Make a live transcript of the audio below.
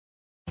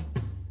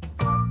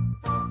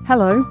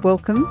Hello,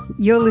 welcome.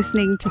 You're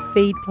listening to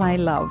Feed, Play,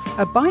 Love,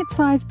 a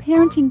bite-sized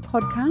parenting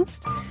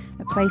podcast,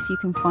 a place you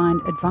can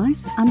find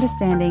advice,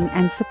 understanding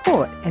and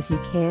support as you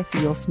care for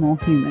your small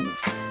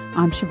humans.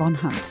 I'm Siobhan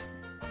Hunt.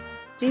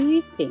 Do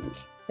you think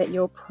that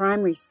your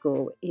primary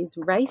school is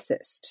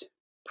racist?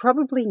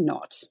 Probably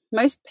not.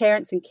 Most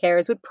parents and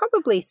carers would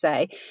probably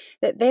say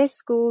that their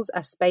schools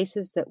are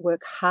spaces that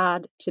work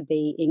hard to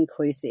be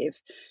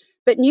inclusive.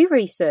 But new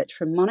research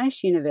from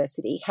Monash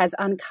University has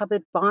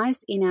uncovered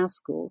bias in our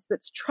schools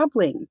that's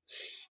troubling.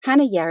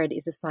 Hannah Yarad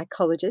is a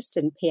psychologist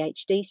and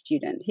PhD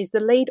student who's the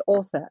lead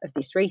author of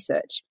this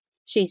research.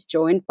 She's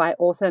joined by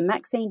author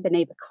Maxine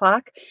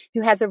Beneba-Clark,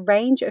 who has a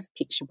range of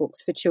picture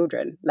books for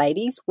children.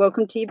 Ladies,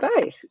 welcome to you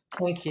both.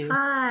 Thank you.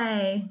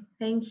 Hi,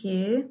 thank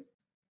you.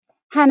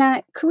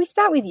 Hannah, could we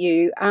start with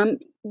you?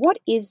 What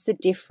is the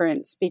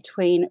difference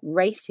between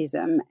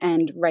racism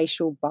and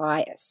racial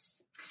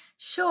bias?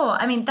 Sure.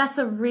 I mean, that's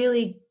a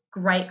really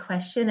great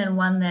question and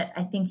one that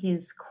I think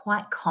is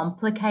quite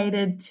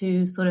complicated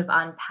to sort of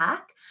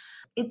unpack.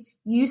 It's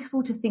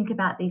useful to think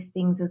about these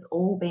things as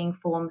all being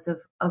forms of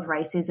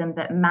racism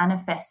that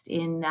manifest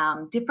in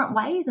different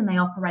ways and they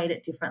operate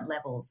at different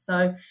levels.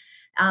 So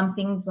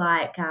things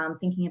like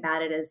thinking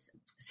about it as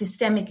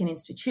systemic and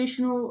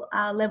institutional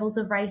levels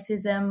of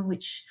racism,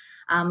 which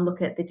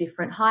look at the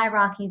different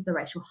hierarchies, the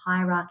racial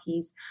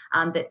hierarchies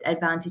that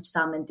advantage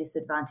some and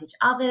disadvantage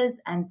others.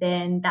 And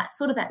then that's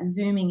sort of that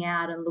zooming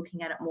out and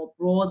looking at it more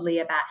broadly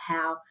about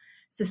how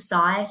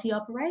society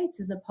operates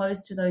as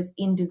opposed to those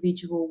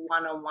individual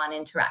one-on-one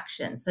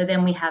interactions. So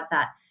then we have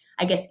that,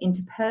 I guess,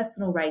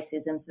 interpersonal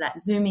racism. So that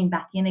zooming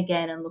back in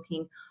again and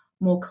looking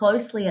more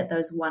closely at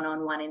those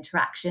one-on-one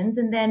interactions.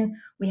 And then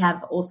we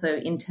have also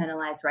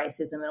internalized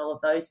racism and all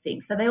of those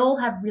things. So they all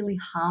have really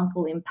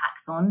harmful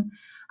impacts on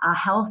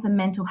health and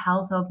mental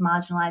health of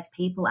marginalized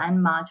people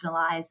and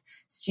marginalized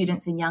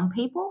students and young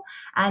people.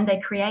 And they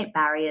create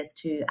barriers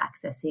to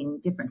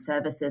accessing different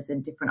services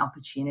and different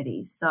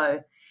opportunities.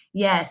 So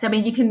yes, I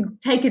mean, you can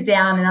take it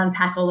down and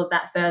unpack all of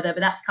that further, but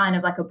that's kind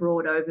of like a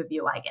broad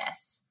overview, I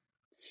guess.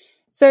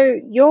 So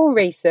your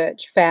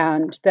research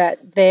found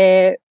that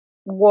there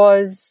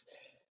was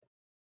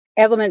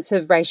elements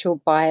of racial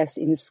bias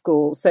in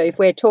schools. So if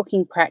we're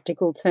talking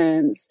practical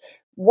terms,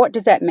 what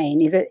does that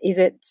mean? Is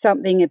it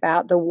something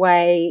about the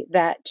way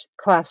that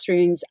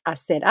classrooms are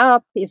set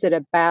up? Is it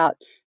about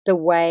the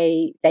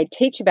way they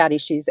teach about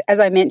issues?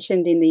 As I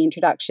mentioned in the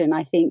introduction,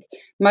 I think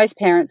most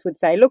parents would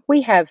say, look,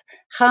 we have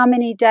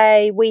Harmony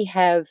Day, we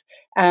know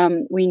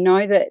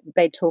that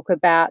they talk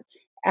about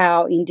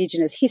our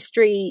Indigenous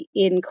history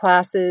in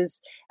classes.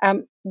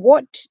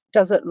 What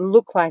does it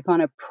look like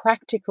on a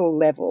practical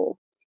level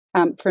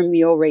from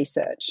your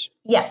research?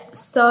 Yeah,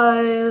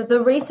 so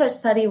the research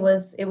study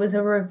was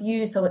a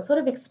review, so it sort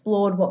of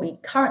explored what we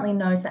currently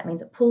know. So that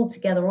means it pulled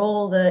together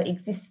all the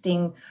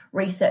existing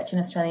research in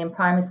Australian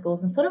primary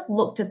schools and sort of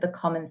looked at the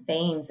common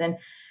themes. And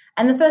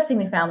the first thing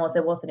we found was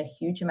there wasn't a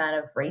huge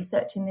amount of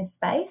research in this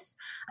space.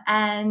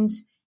 And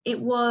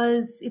it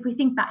was, if we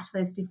think back to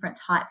those different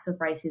types of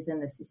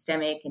racism, the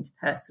systemic,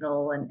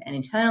 interpersonal, and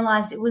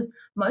internalized, it was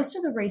most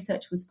of the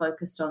research was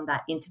focused on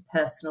that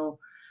interpersonal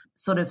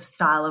sort of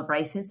style of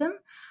racism.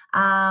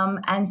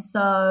 And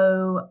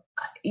so,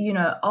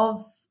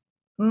 of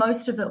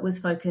most of it was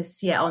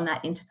focused, on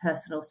that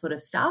interpersonal sort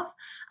of stuff.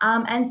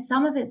 And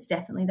some of it's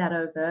definitely that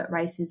overt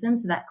racism.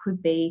 So that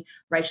could be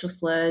racial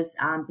slurs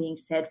being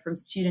said from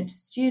student to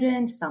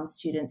student, some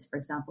students, for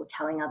example,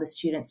 telling other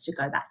students to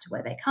go back to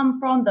where they come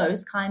from,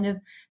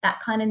 that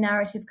kind of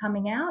narrative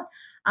coming out.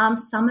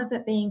 Some of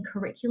it being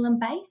curriculum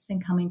based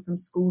and coming from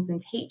schools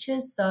and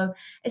teachers. So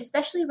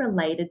especially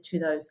related to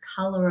those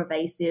color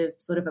evasive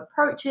sort of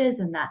approaches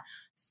and that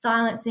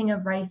silencing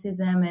of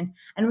racism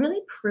and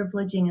really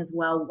privileging as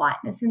well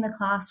whiteness in the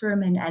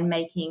classroom and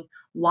making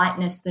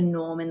whiteness the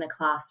norm in the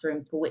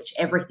classroom for which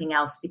everything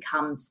else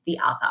becomes the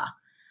other.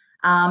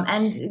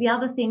 And the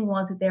other thing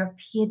was that there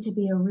appeared to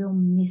be a real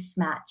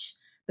mismatch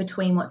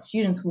between what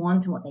students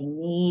want and what they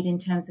need in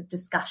terms of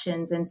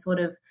discussions and sort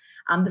of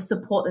the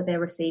support that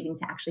they're receiving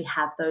to actually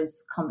have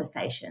those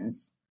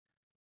conversations.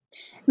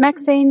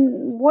 Maxine,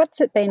 what's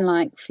it been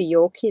like for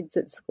your kids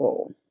at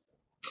school?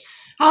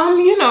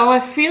 I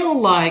feel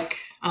like,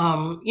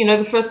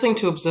 the first thing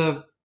to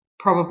observe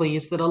probably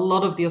is that a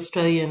lot of the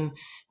Australian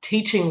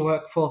teaching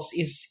workforce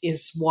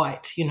is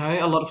white,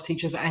 a lot of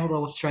teachers are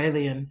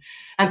Anglo-Australian.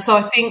 And so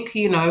I think,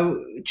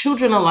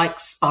 children are like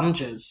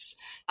sponges.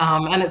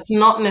 And it's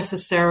not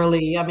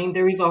necessarily,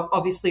 there is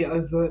obviously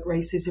overt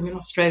racism in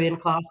Australian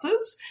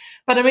classes,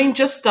 but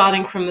just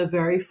starting from the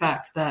very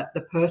fact that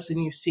the person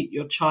you sit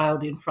your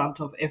child in front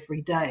of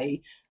every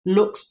day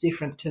looks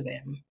different to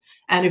them.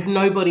 And if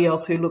nobody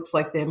else who looks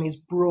like them is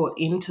brought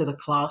into the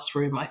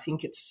classroom, I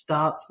think it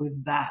starts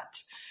with that.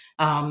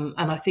 And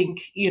I think,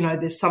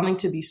 there's something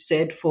to be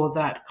said for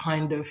that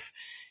kind of,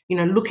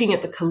 looking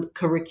at the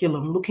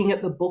curriculum, looking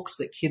at the books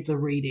that kids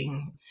are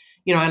reading,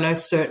 I know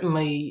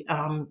certainly,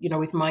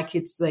 with my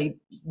kids,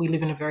 we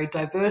live in a very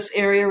diverse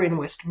area in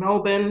West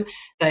Melbourne.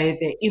 They're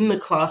in the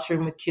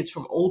classroom with kids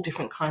from all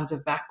different kinds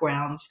of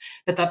backgrounds,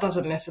 but that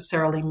doesn't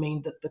necessarily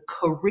mean that the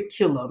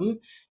curriculum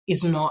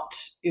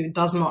it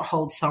does not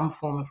hold some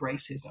form of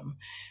racism.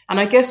 And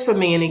I guess for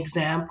me, an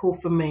example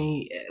for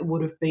me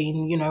would have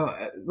been,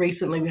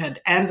 recently we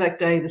had Anzac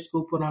Day. The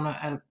school put on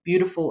a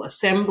beautiful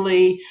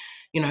assembly,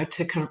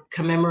 to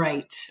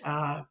commemorate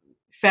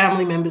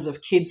family members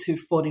of kids who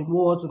fought in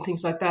wars and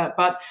things like that.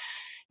 But,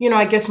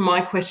 I guess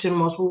my question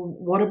was, well,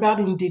 what about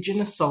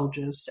Indigenous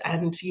soldiers?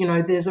 And,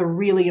 there's a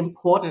really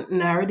important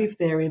narrative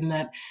there in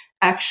that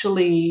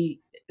actually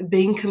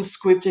being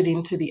conscripted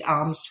into the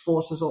armed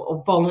forces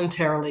or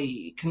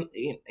voluntarily,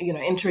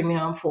 entering the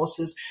armed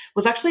forces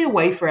was actually a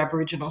way for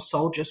Aboriginal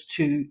soldiers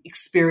to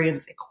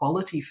experience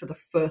equality for the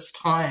first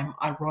time,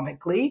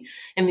 ironically,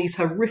 in these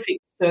horrific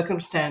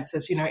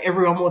circumstances.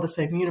 Everyone wore the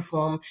same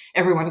uniform,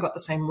 everyone got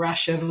the same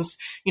rations,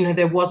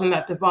 there wasn't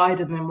that divide.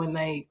 And then when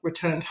they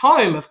returned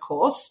home, of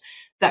course,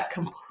 that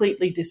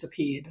completely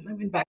disappeared and they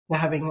went back to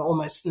having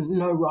almost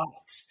no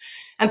rights.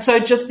 And so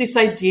just this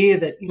idea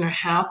that,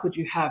 how could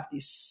you have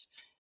this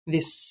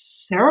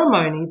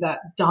ceremony that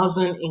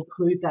doesn't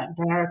include that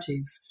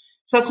narrative?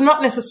 So it's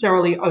not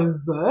necessarily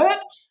overt,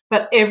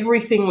 but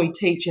everything we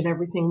teach and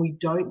everything we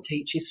don't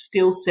teach is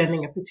still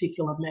sending a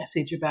particular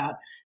message about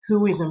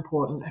who is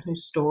important and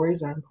whose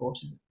stories are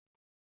important.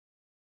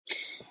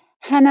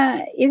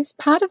 Hannah, is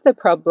part of the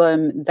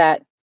problem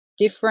that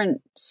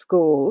different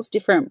schools,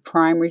 different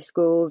primary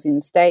schools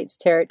in states,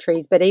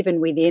 territories, but even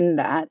within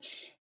that,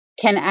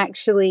 can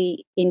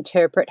actually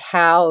interpret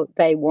how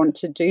they want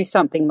to do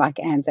something like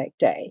Anzac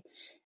Day?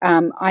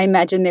 I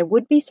imagine there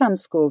would be some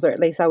schools, or at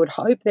least I would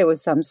hope there were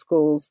some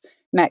schools,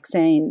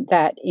 Maxine,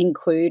 that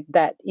include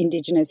that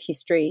Indigenous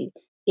history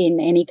in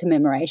any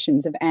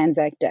commemorations of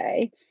Anzac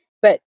Day.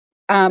 But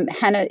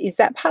Hannah, is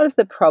that part of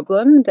the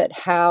problem, that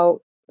how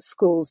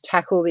schools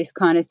tackle this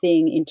kind of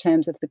thing in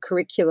terms of the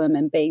curriculum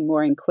and being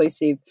more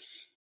inclusive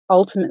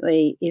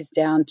ultimately is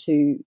down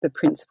to the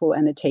principal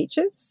and the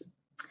teachers?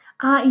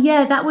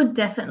 Yeah, that would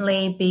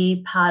definitely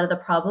be part of the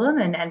problem,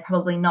 and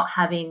probably not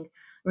having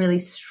really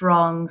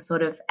strong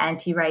sort of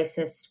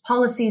anti-racist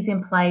policies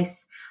in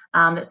place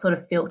that sort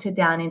of filter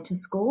down into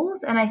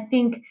schools. And I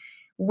think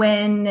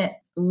when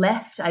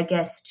left, I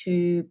guess,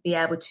 to be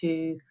able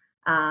to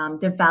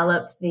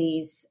develop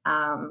these,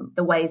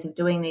 the ways of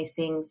doing these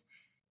things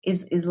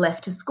is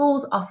left to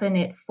schools, often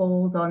it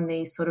falls on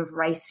these sort of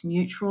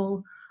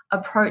race-neutral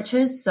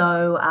approaches.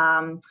 So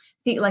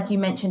like you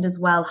mentioned as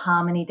well,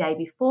 Harmony Day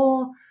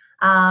before,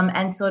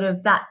 and sort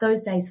of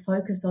those days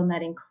focus on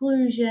that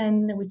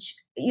inclusion, which,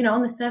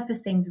 on the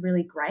surface seems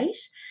really great.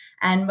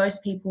 And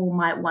most people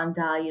might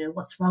wonder,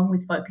 what's wrong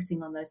with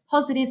focusing on those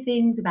positive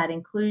things about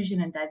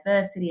inclusion and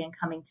diversity and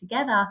coming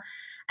together.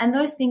 And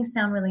those things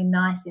sound really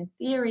nice in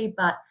theory,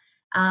 but,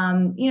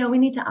 we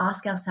need to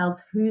ask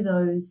ourselves who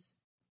those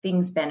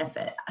things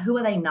benefit. Who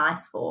are they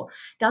nice for?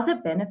 Does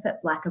it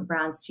benefit Black and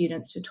brown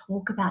students to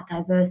talk about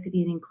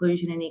diversity and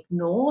inclusion and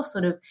ignore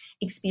sort of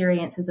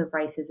experiences of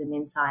racism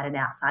inside and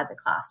outside the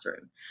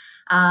classroom?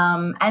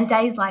 And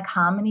days like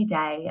Harmony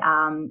Day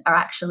are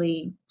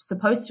actually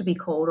supposed to be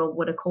called, or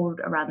what are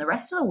called around the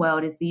rest of the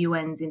world, is the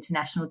UN's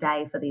International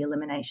Day for the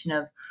Elimination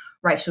of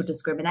Racial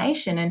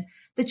Discrimination. And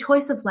the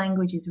choice of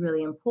language is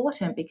really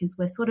important because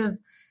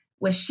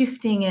we're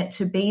shifting it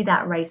to be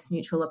that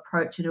race-neutral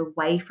approach and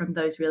away from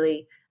those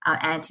really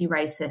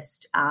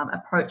anti-racist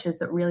approaches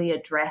that really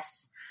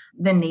address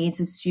the needs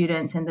of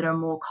students and that are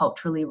more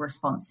culturally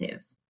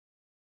responsive.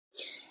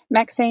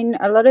 Maxine,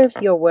 a lot of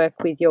your work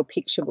with your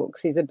picture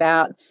books is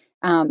about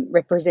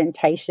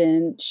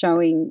representation,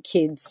 showing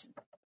kids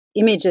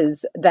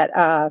images that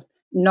are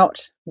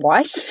not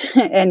white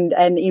and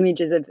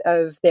images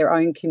of their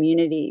own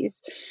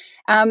communities.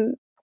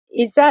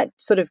 Is that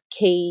sort of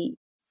key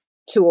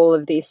to all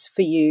of this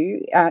for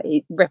you,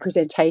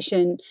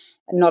 representation,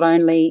 not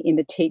only in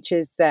the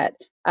teachers that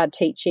are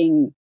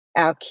teaching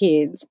our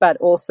kids, but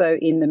also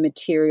in the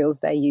materials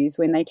they use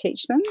when they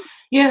teach them?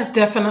 Yeah,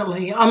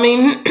 definitely. I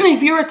mean,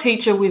 if you're a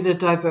teacher with a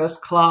diverse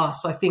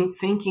class, I think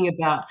thinking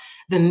about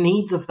the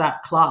needs of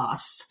that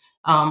class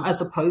as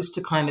opposed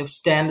to kind of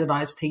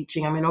standardized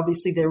teaching. I mean,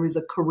 obviously there is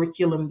a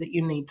curriculum that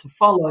you need to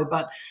follow,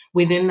 but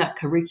within that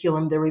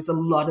curriculum, there is a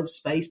lot of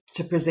space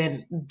to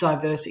present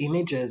diverse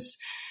images.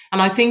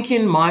 And I think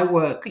in my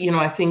work,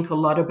 I think a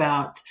lot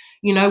about,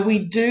 we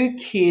do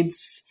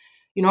kids,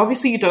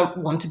 obviously you don't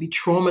want to be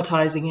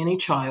traumatizing any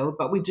child,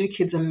 but we do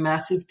kids a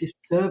massive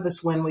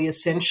disservice when we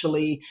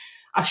essentially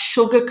are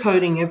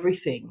sugarcoating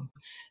everything.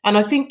 And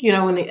I think,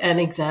 an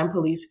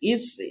example is,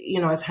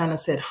 as Hannah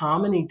said,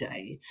 Harmony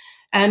Day.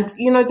 And,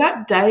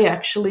 that day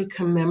actually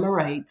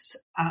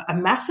commemorates a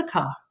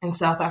massacre in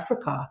South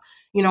Africa.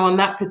 On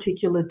that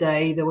particular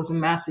day, there was a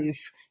massive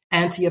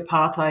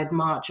anti-apartheid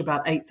march.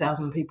 About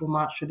 8,000 people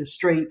marched through the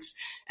streets,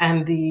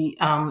 and the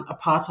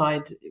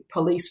apartheid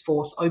police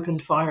force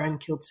opened fire and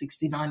killed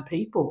 69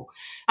 people.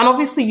 And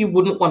obviously you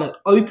wouldn't want to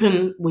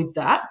open with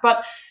that,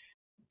 but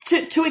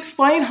to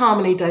explain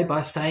Harmony Day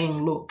by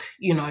saying, look,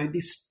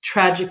 this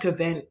tragic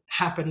event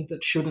happened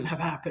that shouldn't have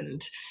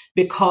happened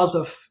because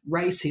of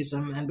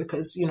racism and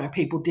because,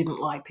 people didn't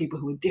like people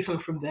who were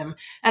different from them.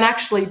 And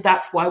actually,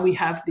 that's why we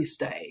have this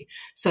day,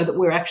 so that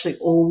we're actually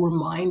all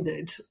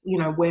reminded,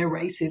 where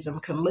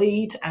racism can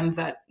lead, and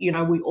that,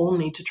 we all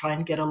need to try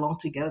and get along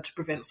together to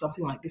prevent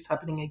something like this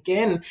happening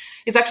again.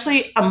 Is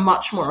actually a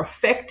much more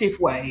effective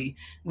way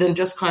than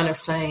just kind of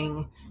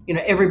saying,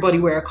 everybody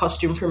wear a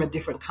costume from a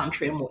different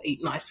country and we'll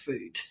eat nice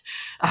food.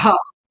 And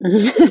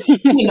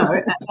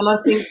I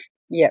think,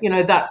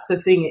 that's the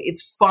thing.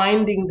 It's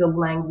finding the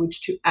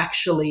language to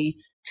actually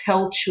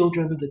tell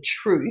children the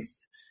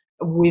truth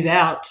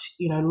without,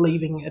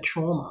 leaving a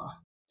trauma.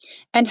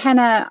 And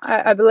Hannah,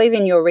 I believe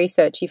in your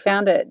research, you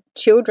found that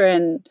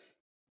children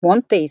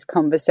want these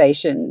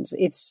conversations.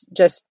 It's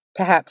just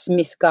perhaps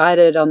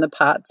misguided on the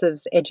parts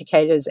of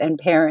educators and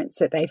parents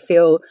that they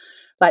feel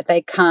like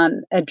they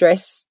can't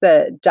address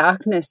the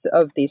darkness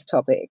of this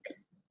topic.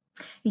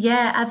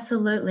 Yeah,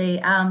 absolutely.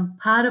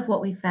 Part of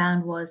what we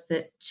found was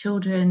that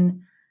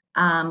children,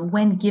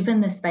 when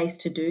given the space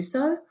to do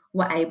so,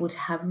 were able to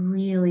have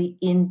really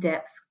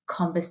in-depth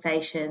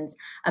conversations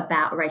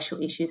about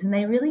racial issues, and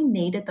they really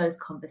needed those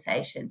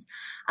conversations.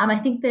 I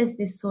think there's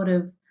this sort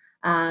of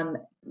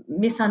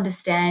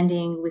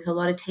misunderstanding with a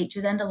lot of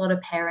teachers and a lot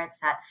of parents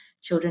that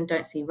children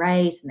don't see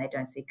race and they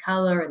don't see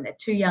color and they're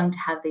too young to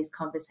have these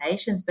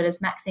conversations. But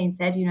as Maxine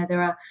said,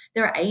 there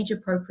are age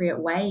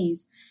appropriate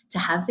ways to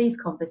have these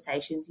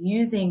conversations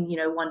using,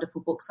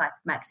 wonderful books like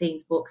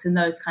Maxine's books, and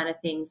those kind of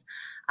things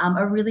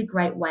are really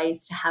great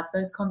ways to have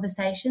those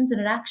conversations. And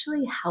it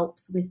actually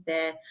helps with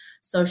their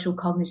social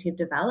cognitive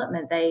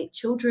development.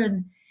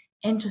 Children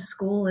enter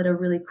school at a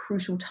really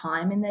crucial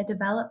time in their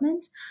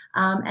development.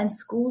 And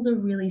schools are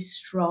really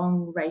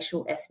strong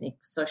racial, ethnic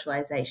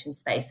socialization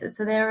spaces.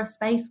 So they're a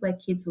space where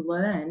kids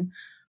learn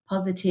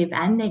positive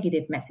and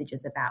negative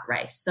messages about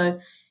race. So,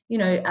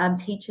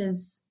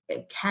 teachers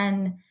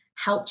can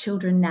help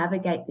children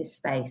navigate this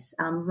space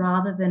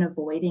rather than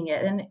avoiding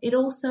it. And it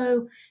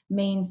also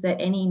means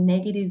that any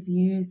negative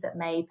views that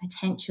may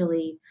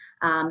potentially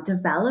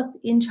develop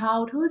in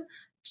childhood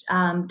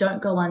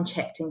don't go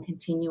unchecked and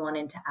continue on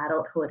into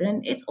adulthood.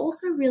 And it's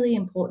also really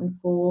important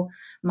for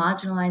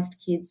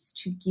marginalised kids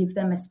to give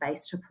them a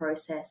space to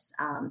process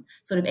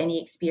sort of any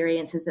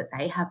experiences that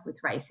they have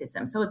with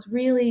racism. So it's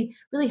really,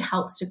 really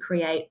helps to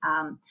create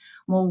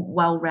more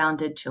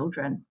well-rounded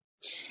children.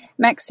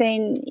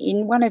 Maxine,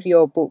 in one of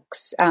your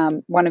books,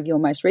 one of your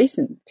most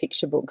recent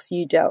picture books,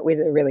 you dealt with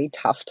a really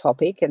tough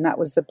topic, and that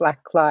was the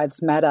Black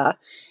Lives Matter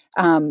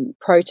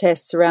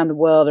protests around the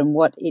world and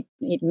what it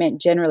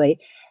meant generally.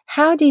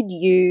 How did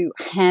you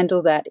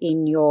handle that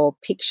in your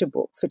picture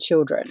book for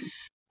children?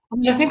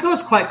 I think I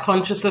was quite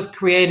conscious of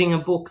creating a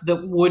book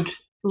that would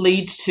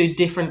lead to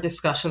different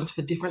discussions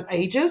for different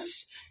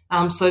ages.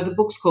 So the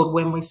book's called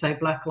When We Say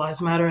Black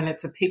Lives Matter, and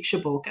it's a picture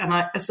book. And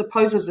I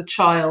suppose as a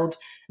child,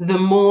 the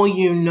more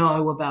you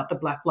know about the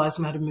Black Lives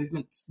Matter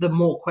movement, the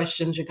more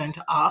questions you're going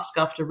to ask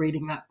after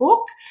reading that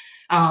book.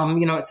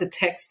 It's a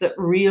text that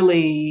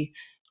really,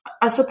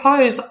 I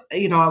suppose,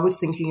 I was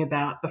thinking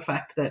about the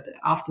fact that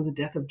after the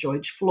death of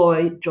George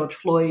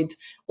Floyd,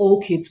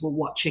 all kids were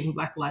watching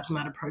Black Lives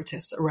Matter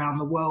protests around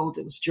the world.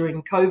 It was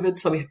during COVID,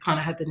 so we kind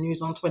of had the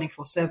news on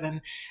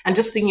 24/7. And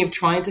just thinking of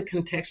trying to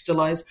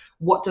contextualize,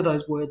 what do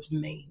those words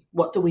mean?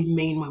 What do we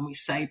mean when we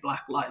say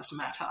Black Lives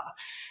Matter?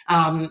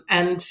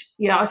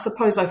 I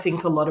suppose I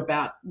think a lot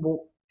about,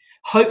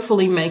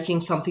 hopefully making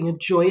something a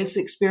joyous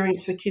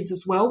experience for kids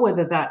as well,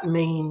 whether that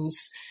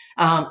means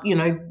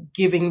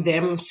giving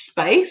them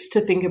space to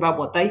think about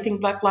what they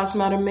think Black Lives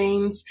Matter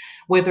means,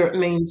 whether it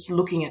means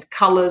looking at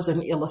colours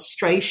and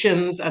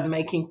illustrations and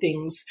making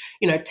things,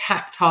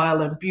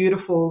 tactile and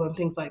beautiful and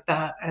things like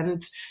that.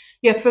 And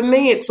for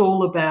me, it's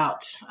all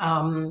about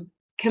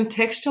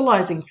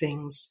contextualizing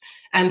things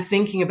and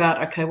thinking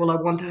about, okay, well, I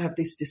want to have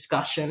this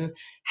discussion.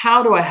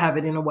 How do I have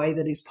it in a way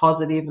that is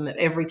positive and that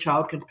every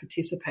child can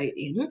participate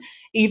in,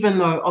 even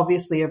though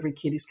obviously every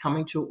kid is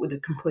coming to it with a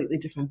completely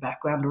different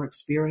background or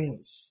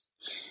experience?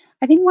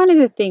 I think one of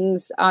the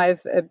things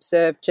I've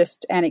observed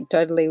just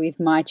anecdotally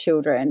with my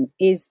children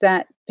is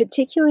that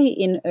particularly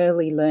in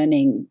early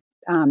learning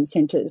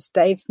centres,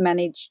 they've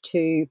managed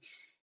to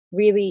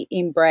really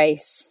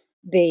embrace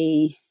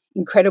the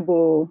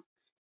incredible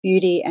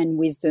beauty and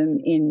wisdom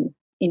in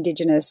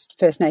Indigenous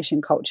First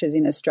Nation cultures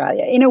in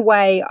Australia in a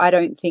way I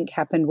don't think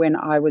happened when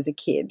I was a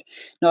kid,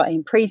 not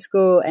in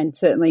preschool and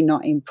certainly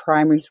not in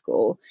primary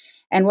school.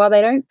 And while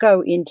they don't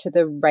go into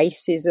the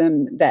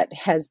racism that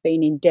has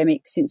been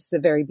endemic since the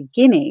very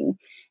beginning,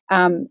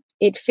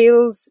 it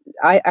feels,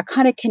 I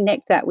kind of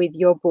connect that with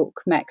your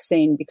book,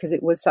 Maxine, because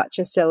it was such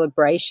a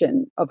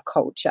celebration of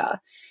culture.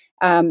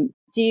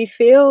 Do you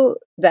feel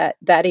that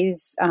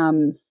is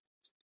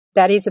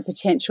a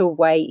potential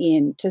way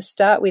in to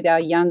start with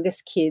our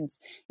youngest kids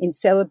in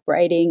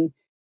celebrating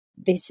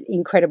this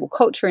incredible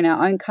culture in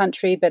our own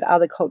country, but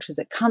other cultures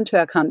that come to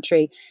our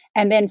country,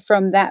 and then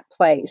from that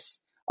place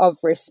of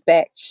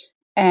respect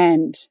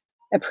and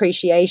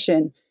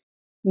appreciation,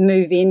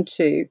 move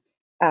into,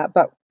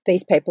 but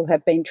these people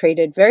have been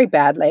treated very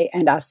badly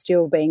and are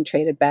still being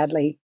treated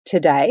badly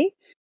today?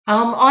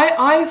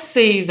 I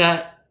see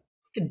that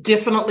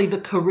definitely the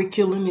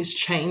curriculum is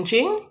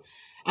changing.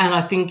 And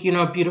I think,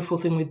 a beautiful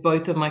thing with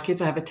both of my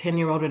kids, I have a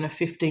 10-year-old and a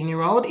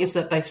 15-year-old, is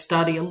that they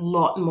study a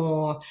lot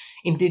more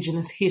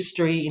Indigenous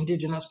history,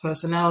 Indigenous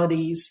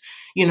personalities.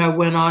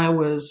 When I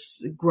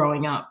was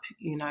growing up,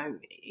 in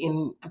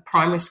a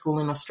primary school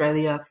in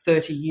Australia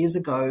 30 years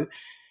ago,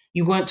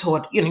 you weren't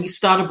taught, you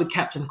started with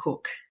Captain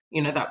Cook.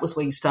 That was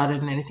where you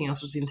started and anything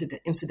else was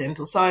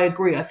incidental. So I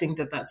agree. I think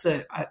that that's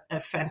a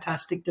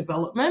fantastic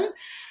development.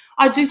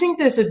 I do think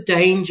there's a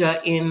danger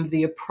in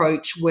the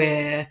approach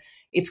where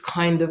it's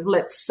kind of,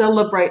 let's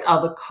celebrate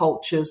other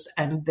cultures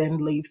and then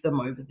leave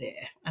them over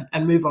there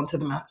and move on to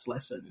the maths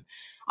lesson.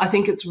 I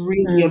think it's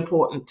really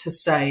important to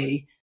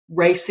say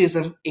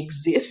racism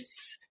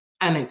exists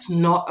and it's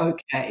not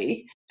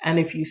okay. And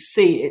if you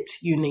see it,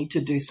 you need to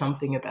do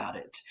something about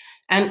it.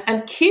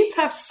 And kids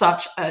have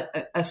such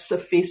a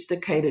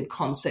sophisticated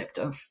concept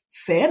of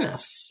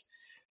fairness.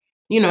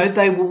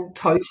 They will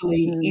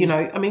totally,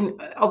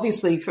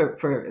 obviously for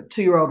a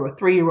 2-year-old or a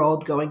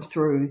 3-year-old going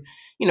through,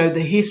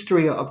 the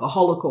history of the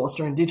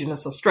Holocaust or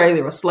Indigenous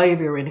Australia or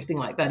slavery or anything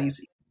like that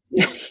is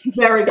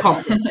very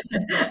complex.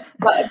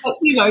 but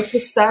to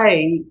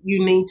say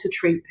you need to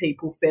treat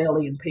people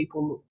fairly and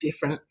people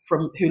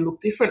who look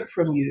different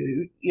from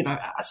you,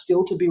 are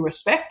still to be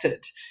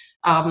respected.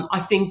 I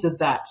think that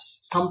that's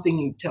something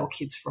you tell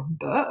kids from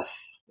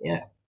birth.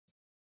 Yeah.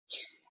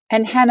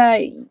 And Hannah,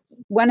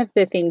 one of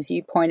the things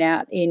you point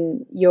out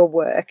in your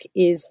work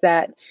is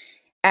that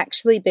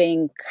actually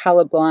being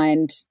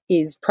colourblind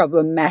is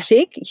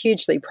problematic,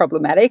 hugely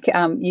problematic.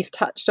 You've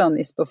touched on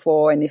this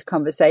before in this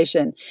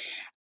conversation.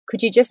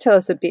 Could you just tell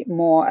us a bit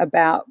more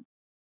about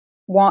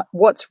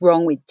what's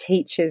wrong with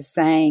teachers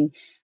saying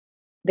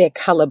they're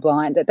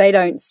colourblind, that they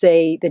don't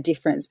see the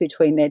difference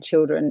between their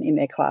children in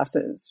their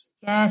classes?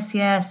 Yes.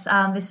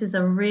 This is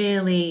a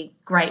really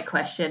great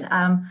question.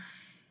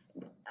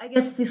 I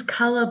guess this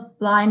colour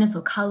blindness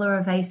or colour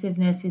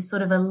evasiveness is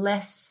sort of a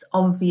less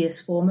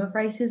obvious form of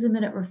racism,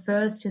 and it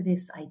refers to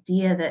this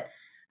idea that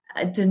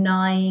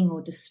denying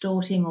or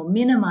distorting or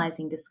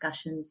minimising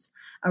discussions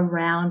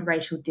around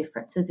racial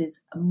differences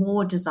is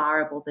more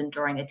desirable than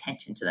drawing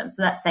attention to them.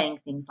 So that's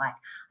saying things like,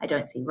 I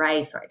don't see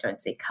race, or I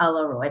don't see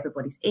colour, or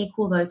everybody's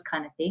equal, those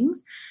kind of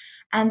things.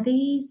 And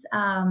these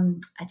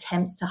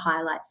attempts to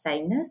highlight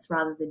sameness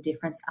rather than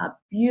difference are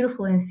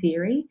beautiful in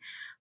theory,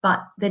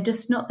 but they're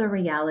just not the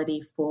reality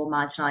for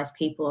marginalised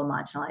people or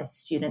marginalised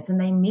students. And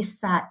they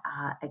miss that,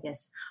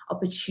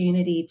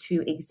 opportunity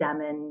to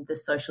examine the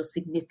social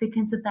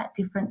significance of that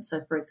difference.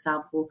 So, for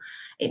example,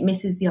 it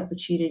misses the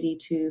opportunity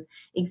to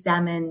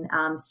examine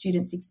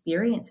students'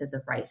 experiences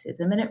of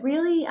racism. And it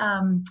really,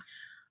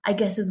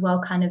 as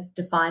well, kind of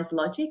defies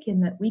logic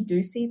in that we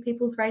do see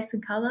people's race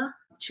and colour.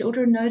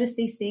 Children notice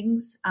these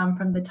things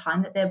from the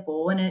time that they're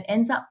born, and it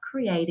ends up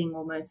creating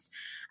almost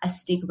a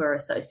stigma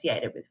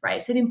associated with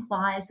race. It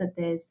implies that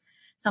there's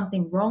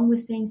something wrong with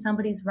seeing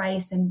somebody's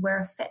race, and we're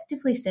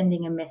effectively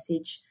sending a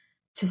message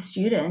to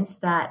students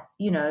that,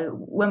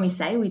 when we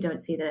say we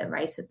don't see their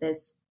race, that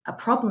there's a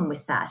problem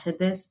with that. And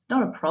there's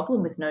not a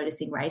problem with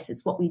noticing race.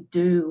 It's what we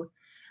do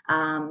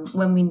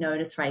when we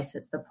notice race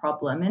that's the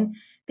problem. And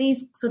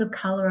these sort of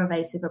colour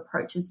evasive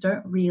approaches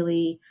don't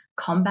really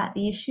combat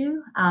the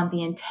issue.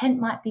 The intent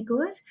might be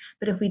good,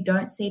 but if we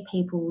don't see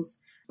people's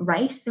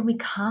race, then we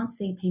can't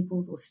see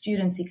people's or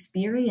students'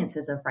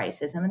 experiences of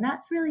racism. And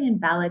that's really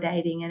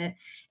invalidating. And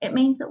it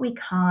means that we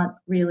can't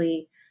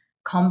really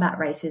combat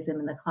racism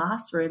in the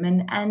classroom.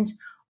 And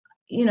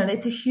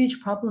it's a huge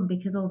problem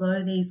because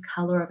although these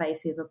colour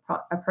evasive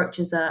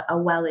approaches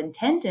are well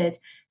intended,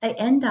 they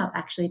end up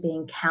actually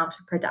being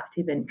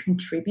counterproductive and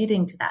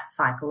contributing to that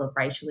cycle of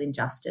racial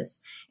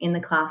injustice in the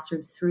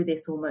classroom through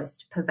this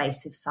almost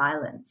pervasive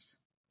silence.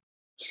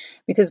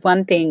 Because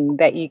one thing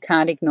that you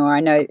can't ignore,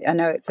 I know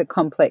it's a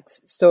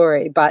complex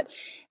story, but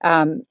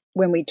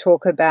when we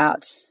talk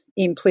about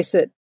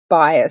implicit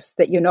bias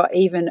that you're not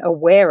even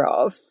aware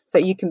of, so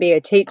you can be a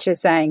teacher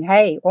saying,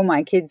 hey, all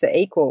my kids are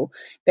equal,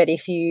 but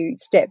if you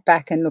step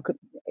back and look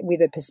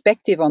with a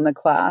perspective on the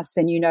class,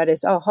 then you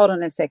notice, oh, hold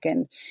on a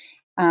second,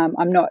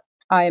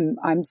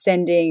 I'm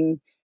sending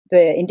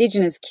the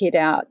Indigenous kid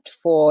out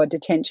for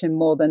detention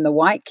more than the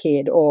white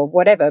kid or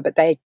whatever, but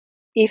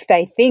if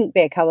they think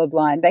they're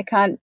colourblind, they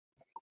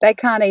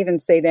can't even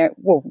see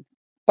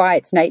by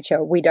its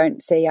nature, we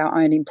don't see our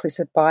own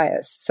implicit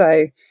bias.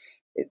 So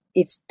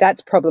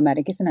that's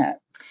problematic, isn't it?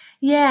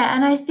 Yeah,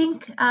 and I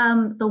think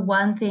the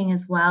one thing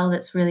as well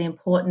that's really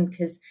important,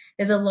 because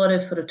there's a lot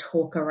of sort of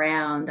talk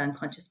around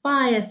unconscious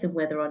bias and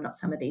whether or not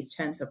some of these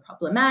terms are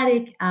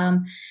problematic.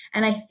 And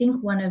I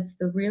think one of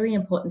the really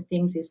important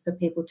things is for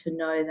people to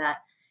know that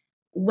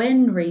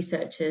when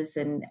researchers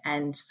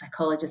and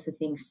psychologists and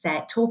things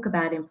talk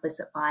about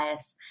implicit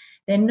bias,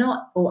 they're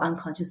not, or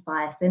unconscious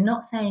bias, they're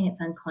not saying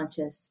it's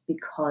unconscious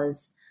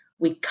because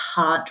we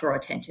can't draw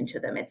attention to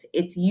them.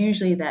 It's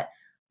usually that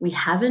we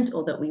haven't,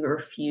 or that we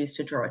refuse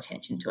to draw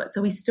attention to it.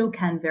 So we still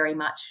can very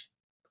much,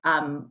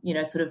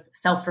 sort of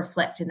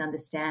self-reflect and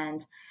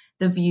understand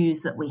the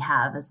views that we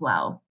have as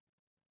well.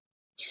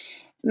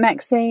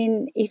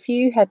 Maxine, if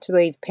you had to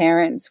leave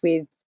parents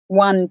with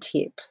one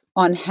tip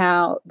on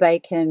how they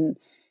can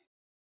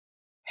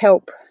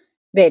help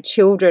their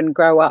children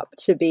grow up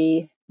to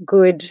be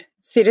good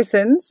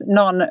citizens,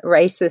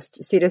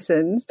 non-racist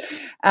citizens,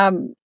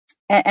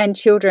 and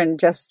children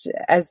just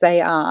as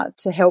they are,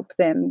 to help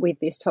them with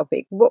this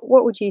topic,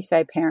 what would you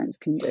say parents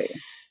can do?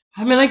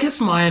 I mean, I guess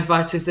my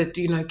advice is that,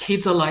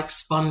 kids are like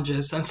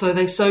sponges, and so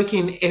they soak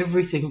in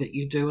everything that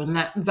you do. And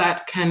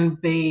that can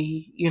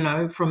be,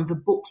 from the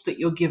books that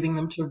you're giving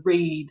them to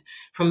read,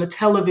 from the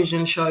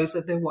television shows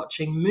that they're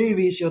watching,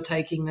 movies you're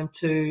taking them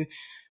to,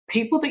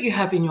 people that you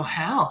have in your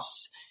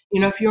house.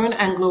 If you're an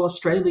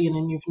Anglo-Australian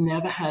and you've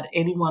never had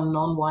anyone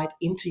non-white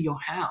into your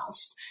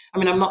house, I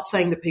mean, I'm not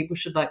saying that people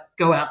should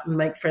go out and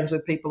make friends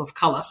with people of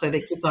colour so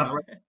their kids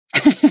aren't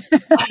but,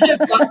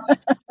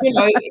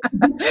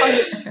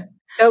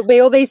 there'll be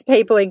all these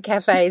people in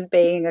cafes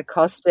being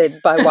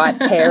accosted by white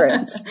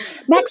parents.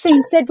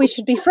 Maxine said we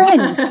should be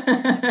friends.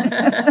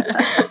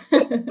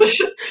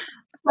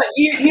 But,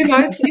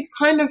 it's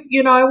kind of,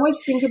 I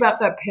always think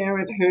about that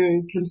parent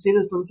who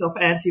considers themselves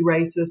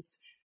anti-racist,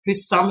 who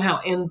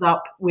somehow ends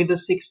up with a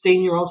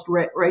 16-year-old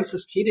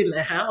racist kid in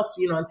their house,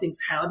 and thinks,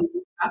 how did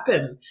this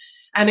happen?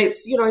 And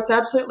it's, it's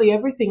absolutely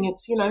everything.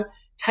 It's,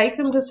 take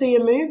them to see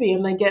a movie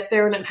and they get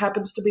there and it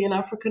happens to be an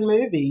African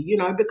movie,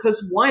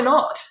 because why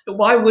not?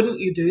 Why wouldn't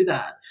you do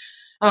that?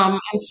 And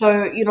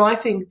so, I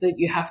think that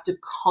you have to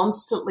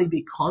constantly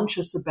be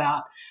conscious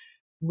about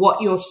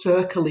what your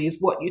circle is,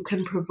 what you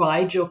can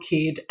provide your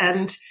kid,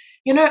 and,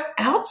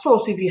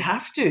 outsource if you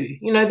have to.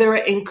 There are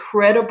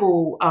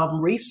incredible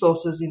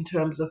resources in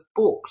terms of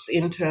books,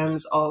 in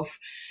terms of,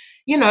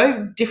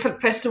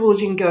 different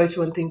festivals you can go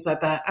to and things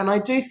like that. And I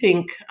do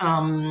think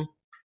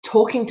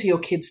talking to your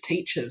kids'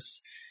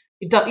 teachers,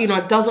 it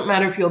doesn't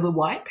matter if you're the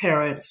white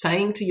parent,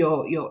 saying to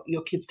your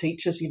kids'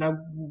 teachers,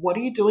 what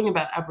are you doing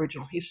about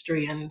Aboriginal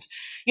history? And,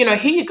 here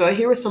you go.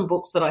 Here are some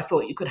books that I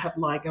thought you could have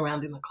lying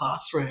around in the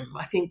classroom.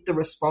 I think the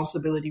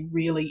responsibility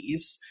really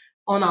is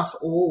on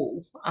us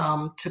all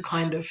to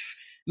kind of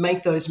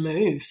make those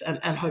moves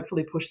and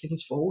hopefully push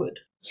things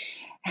forward.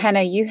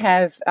 Hannah, you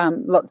have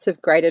lots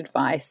of great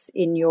advice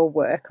in your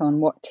work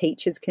on what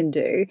teachers can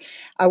do.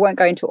 I won't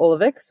go into all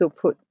of it because we'll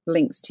put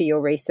links to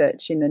your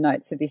research in the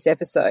notes of this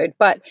episode.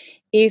 But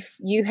if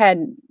you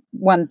had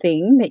one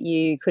thing that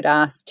you could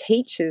ask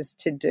teachers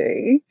to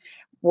do,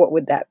 what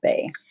would that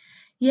be?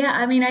 Yeah,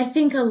 I mean, I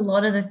think a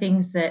lot of the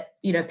things that,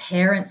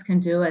 parents can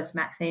do, as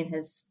Maxine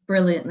has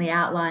brilliantly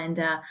outlined,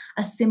 are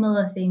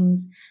similar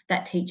things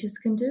that teachers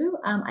can do.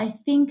 I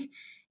think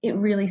it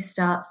really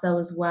starts, though,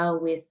 as well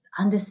with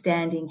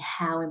understanding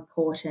how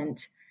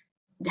important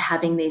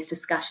having these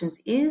discussions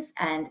is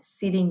and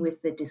sitting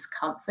with the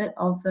discomfort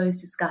of those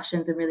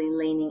discussions and really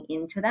leaning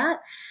into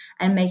that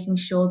and making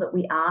sure that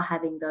we are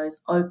having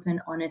those open,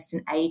 honest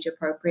and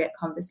age-appropriate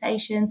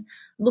conversations,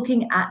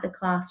 looking at the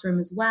classroom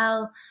as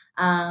well,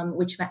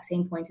 which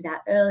Maxine pointed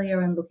out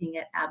earlier, and looking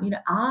at,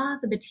 are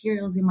the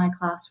materials in my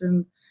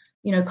classroom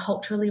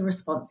culturally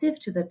responsive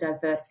to the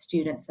diverse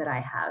students that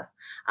I have?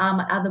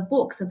 Are the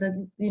books, are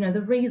the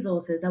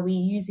resources, are we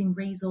using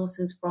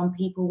resources from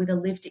people with a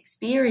lived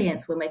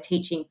experience when we're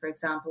teaching, for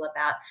example,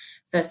 about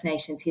First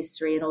Nations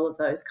history and all of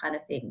those kind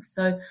of things?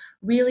 So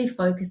really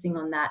focusing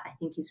on that, I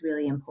think, is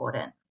really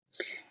important.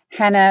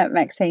 Hannah,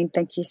 Maxine,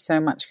 thank you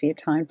so much for your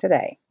time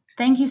today.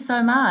 Thank you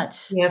so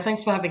much. Yeah,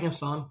 thanks for having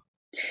us on.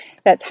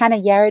 That's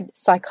Hannah Yared,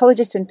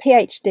 psychologist and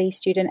PhD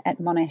student at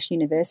Monash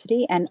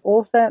University, and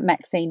author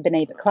Maxine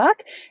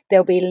Beneba-Clark.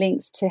 There'll be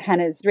links to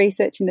Hannah's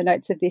research in the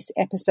notes of this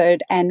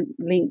episode and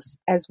links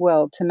as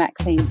well to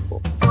Maxine's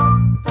books.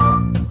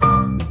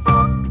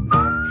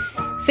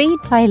 Feed,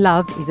 Play,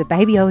 Love is a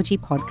babyology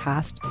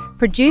podcast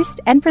produced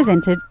and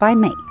presented by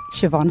me,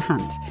 Siobhan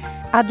Hunt.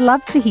 I'd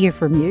love to hear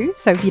from you,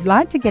 so if you'd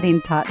like to get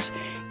in touch,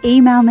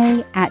 email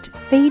me at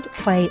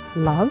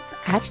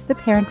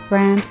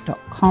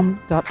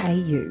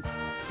feedplaylove@theparentbrand.com.au.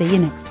 See you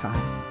next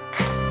time.